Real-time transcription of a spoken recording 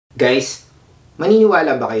Guys,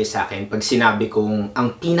 maniniwala ba kayo sa akin pag sinabi kong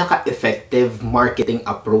ang pinaka-effective marketing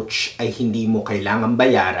approach ay hindi mo kailangan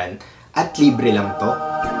bayaran at libre lang to?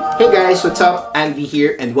 Hey guys, what's up? Anvey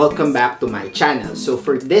here and welcome back to my channel. So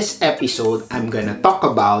for this episode, I'm gonna talk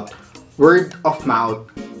about word of mouth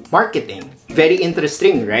marketing. Very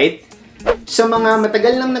interesting, right? Sa mga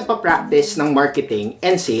matagal lang nagpa-practice ng marketing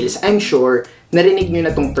and sales, I'm sure narinig nyo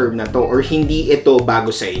na tong term na to or hindi ito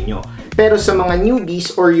bago sa inyo. Pero sa mga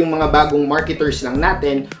newbies or yung mga bagong marketers lang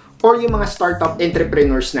natin or yung mga startup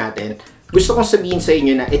entrepreneurs natin, gusto kong sabihin sa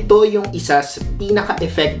inyo na ito yung isa sa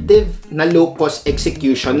pinaka-effective na low-cost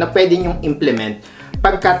execution na pwede nyong implement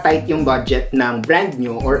pagka tight yung budget ng brand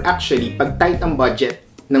nyo or actually pag tight ang budget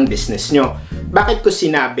ng business nyo. Bakit ko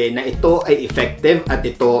sinabi na ito ay effective at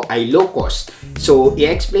ito ay low cost? So,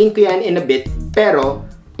 i-explain ko yan in a bit, pero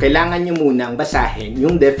kailangan nyo munang basahin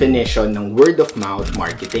yung definition ng word of mouth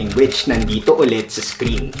marketing, which nandito ulit sa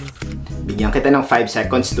screen. Bigyan kita ng 5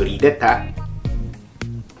 seconds to read it, ha?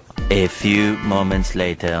 A few moments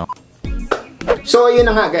later. So, ayun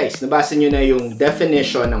na nga guys, nabasa nyo na yung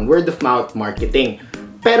definition ng word of mouth marketing.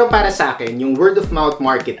 Pero para sa akin, yung word of mouth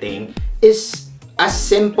marketing is as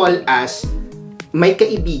simple as may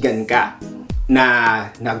kaibigan ka na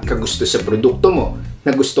nagkagusto sa produkto mo.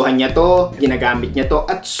 Nagustuhan niya to, ginagamit niya to,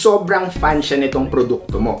 at sobrang fan siya nitong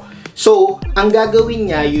produkto mo. So, ang gagawin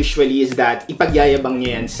niya usually is that ipagyayabang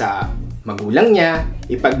niya yan sa magulang niya,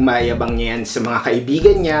 ipagmayabang niya yan sa mga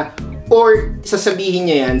kaibigan niya, or sasabihin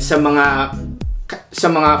niya yan sa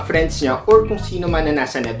mga friends niya or kung sino man na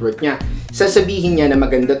nasa network niya. Sasabihin niya na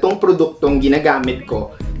maganda tong produktong ginagamit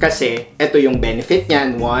ko kasi ito yung benefit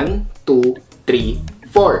niyan, 1, 2, 3,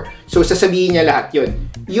 4. So, sasabihin niya lahat yun.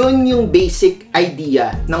 Yun yung basic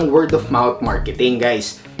idea ng word of mouth marketing,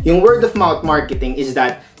 guys. Yung word of mouth marketing is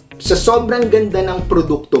that sa sobrang ganda ng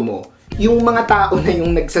produkto mo, yung mga tao na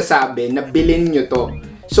yung nagsasabi na bilhin nyo to.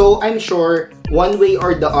 So, I'm sure, one way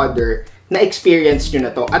or the other, na-experience nyo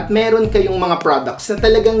na to. At meron kayong mga products na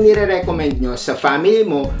talagang nire-recommend nyo sa family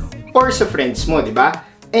mo or sa friends mo, di ba?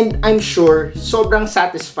 And I'm sure, sobrang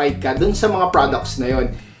satisfied ka dun sa mga products na yon.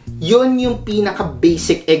 Yun yung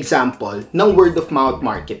pinaka-basic example ng word of mouth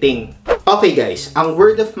marketing. Okay guys, ang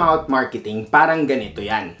word of mouth marketing parang ganito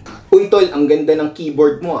yan. Uy tol, ang ganda ng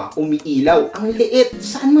keyboard mo umiilaw. Ang liit,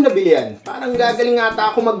 saan mo nabili yan? Parang gagaling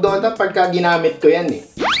ata ako mag-Dota pagka ginamit ko yan eh.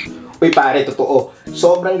 Uy pare, totoo,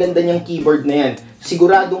 sobrang ganda niyang keyboard na yan.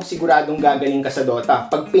 Siguradong gagaling ka sa Dota.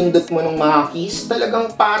 Pag pindot mo ng mga keys,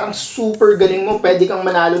 talagang parang super galing mo. Pwede kang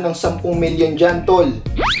manalo ng 10 million dyan tol.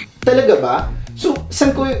 Talaga ba? So,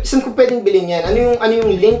 saan ko pwedeng bilhin yan? Ano yung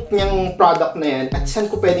link niyang product na yan? At saan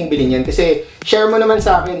ko pwedeng bilhin yan? Kasi, share mo naman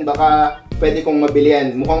sa akin, baka pwede kong mabili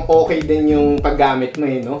yan. Mukhang okay din yung paggamit mo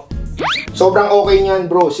eh, no? Sobrang okay niyan,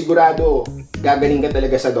 bro. Sigurado, gagaling ka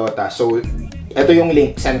talaga sa Dota. So, ito yung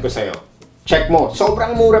link, send ko sa'yo. Check mo.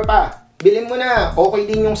 Sobrang mura pa. Bilhin mo na. Okay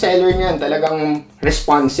din yung seller niyan. Talagang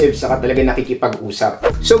responsive, saka talaga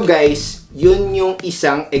nakikipag-usap. So guys, yun yung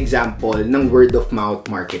isang example ng word of mouth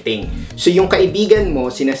marketing. So yung kaibigan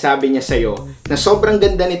mo, sinasabi niya sa'yo na sobrang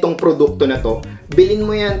ganda nitong produkto na to, bilhin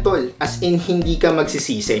mo yan tol. As in, hindi ka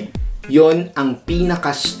magsisisi. Yun ang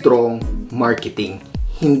pinaka-strong marketing.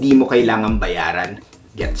 Hindi mo kailangan bayaran.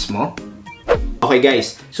 Gets mo? Okay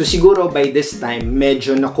guys, so siguro by this time,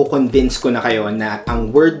 medyo nakukonvince ko na kayo na ang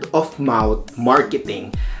word of mouth marketing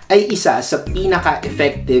ay isa sa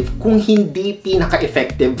pinaka-effective, kung hindi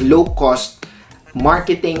pinaka-effective, low-cost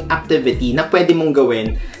marketing activity na pwede mong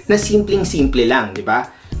gawin na simpleng-simple lang, di ba?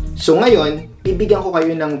 So ngayon, bibigyan ko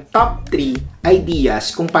kayo ng top 3 ideas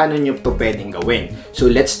kung paano nyo ito pwedeng gawin. So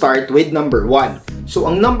let's start with number 1. So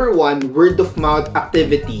ang number 1 word of mouth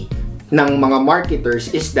activity ng mga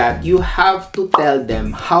marketers is that you have to tell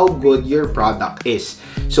them how good your product is.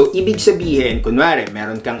 So, ibig sabihin, kunwari,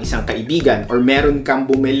 meron kang isang kaibigan or meron kang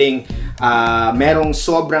bumiling, merong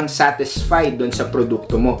sobrang satisfied dun sa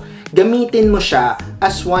produkto mo. Gamitin mo siya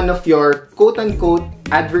as one of your quote-unquote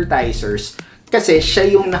advertisers kasi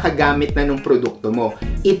siya yung nakagamit na ng produkto mo.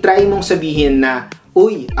 I-try mong sabihin na,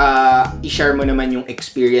 uy, i-share mo naman yung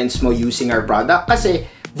experience mo using our product kasi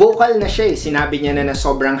vocal na siya eh. Sinabi niya na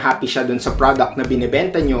sobrang happy siya dun sa product na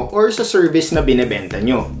binibenta nyo or sa service na binibenta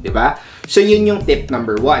nyo. Diba? So, yun yung tip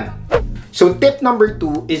number 1. So, tip number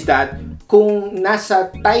 2 is that kung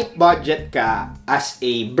nasa tight budget ka as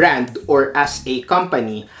a brand or as a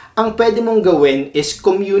company, ang pwede mong gawin is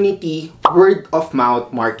community word of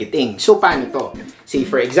mouth marketing. So, paano to? Say,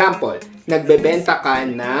 for example, nagbebenta ka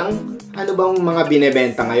ng ano bang mga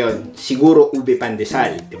binebenta ngayon? Siguro ube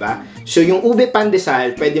pandesal, di ba? So yung ube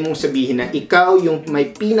pandesal, pwede mong sabihin na ikaw yung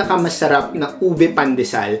may pinakamasarap na ube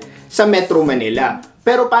pandesal sa Metro Manila.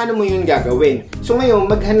 Pero paano mo yun gagawin? So ngayon,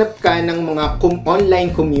 maghanap ka ng mga online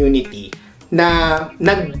community na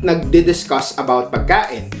nagdi-discuss about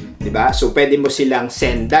pagkain, 'di ba? So pwede mo silang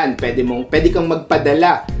sendan, pwede kang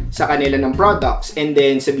magpadala sa kanila ng products, and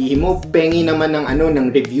then sabihin mo pengi naman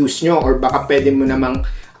ng reviews nyo, or baka pwede mo namang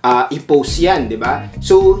i-post yan, 'di ba?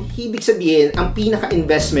 So ibig sabihin, ang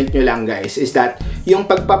pinaka-investment nyo lang guys is that yung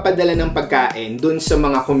pagpapadala ng pagkain dun sa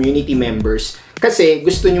mga community members, kasi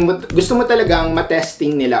gusto mo talagang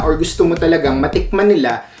matesting nila, or gusto mo talagang matikman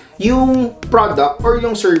nila yung product or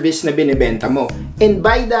yung service na binibenta mo. And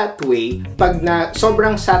by that way, pag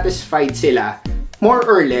sobrang satisfied sila, more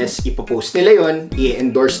or less, ipopost nila yon,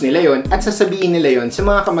 i-endorse nila yon, at sasabihin nila yon sa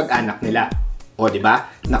mga kamag-anak nila. O, di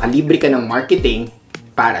ba? Nakalibre ka ng marketing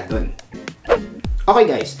para dun. Okay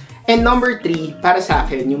guys, and number 3, para sa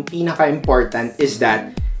akin, yung pinaka-important is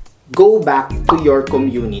that go back to your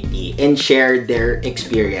community and share their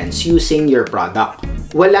experience using your product.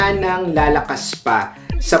 Wala nang lalakas pa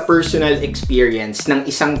sa personal experience ng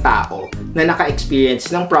isang tao na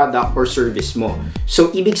naka-experience ng product or service mo.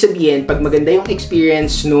 So, ibig sabihin, pag maganda yung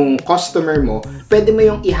experience nung customer mo, pwede mo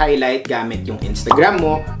yung i-highlight gamit yung Instagram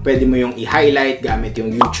mo, pwede mo yung i-highlight gamit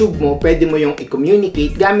yung YouTube mo, pwede mo yung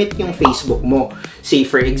i-communicate gamit yung Facebook mo. Say,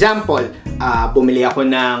 for example, bumili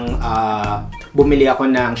ako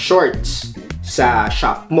ng shorts sa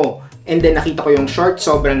shop mo. And then nakita ko yung short,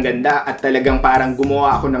 sobrang ganda, at talagang parang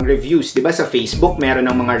gumawa ako ng reviews. Diba sa Facebook, meron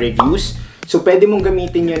ng mga reviews. So, pwede mong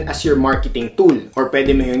gamitin yun as your marketing tool, or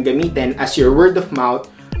pwede mo yun gamitin as your word of mouth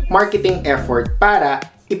marketing effort para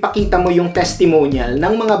ipakita mo yung testimonial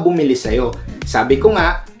ng mga bumili sa'yo. Sabi ko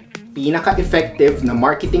nga, pinaka-effective na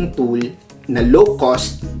marketing tool na low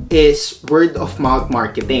cost is word of mouth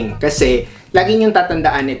marketing. Kasi, lagi niyong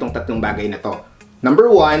tatandaan itong tatlong bagay na to. Number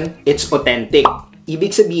 1, it's authentic.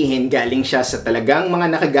 Ibig sabihin, galing siya sa talagang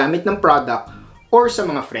mga nakagamit ng product or sa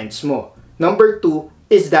mga friends mo. Number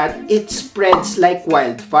 2 is that it spreads like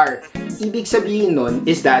wildfire. Ibig sabihin nun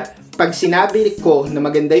is that pag sinabi ko na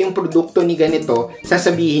maganda yung produkto ni ganito,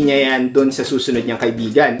 sasabihin niya yan doon sa susunod niyang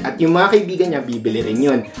kaibigan. At yung mga kaibigan niya, bibili rin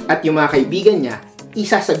yun. At yung mga kaibigan niya,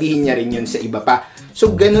 isasabihin niya rin yun sa iba pa.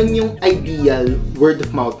 So, ganun yung ideal word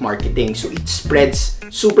of mouth marketing. So, it spreads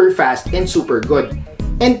super fast and super good.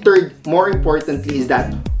 And third, more importantly, is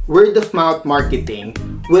that word of mouth marketing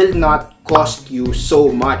will not cost you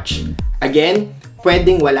so much. Again,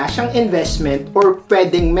 pwedeng wala siyang investment or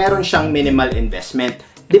pwedeng meron siyang minimal investment.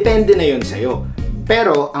 Depende na yun sa'yo.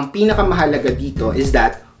 Pero, ang pinakamahalaga dito is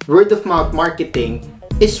that word of mouth marketing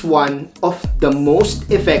is one of the most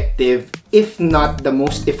effective, if not the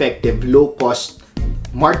most effective, low-cost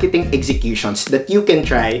marketing executions that you can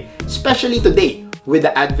try, especially today. With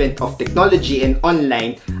the advent of technology and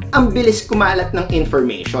online, ang bilis kumalat ng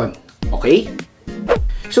information. Okay?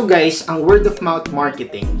 So guys, ang word of mouth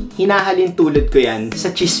marketing, hinahalin tulad ko yan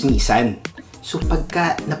sa chismisan. So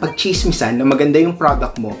pagka napag-chismisan na maganda yung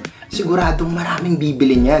product mo, siguradong maraming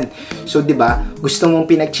bibili niyan. So 'di ba, gusto mong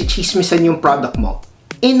pinagchichismisan yung product mo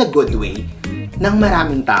in a good way ng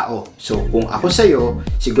maraming tao. So kung ako sa'yo,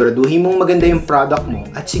 siguraduhin mong maganda yung product mo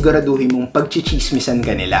at siguraduhin mong pagchichismisan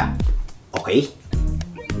ka nila. Okay?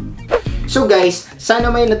 So guys, sana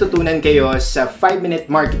may natutunan kayo sa 5-minute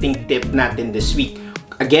marketing tip natin this week.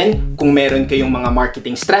 Again, kung meron kayong mga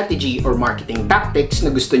marketing strategy or marketing tactics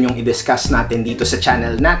na gusto nyong i-discuss natin dito sa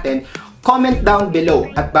channel natin, comment down below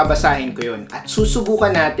at babasahin ko yun. At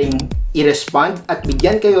susubukan nating i-respond at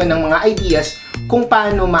bigyan kayo ng mga ideas kung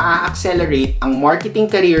paano maa-accelerate ang marketing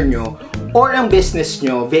career nyo or ang business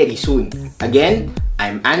nyo very soon. Again,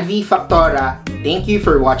 I'm Anvey Factora. Thank you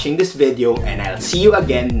for watching this video and I'll see you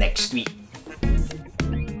again next week.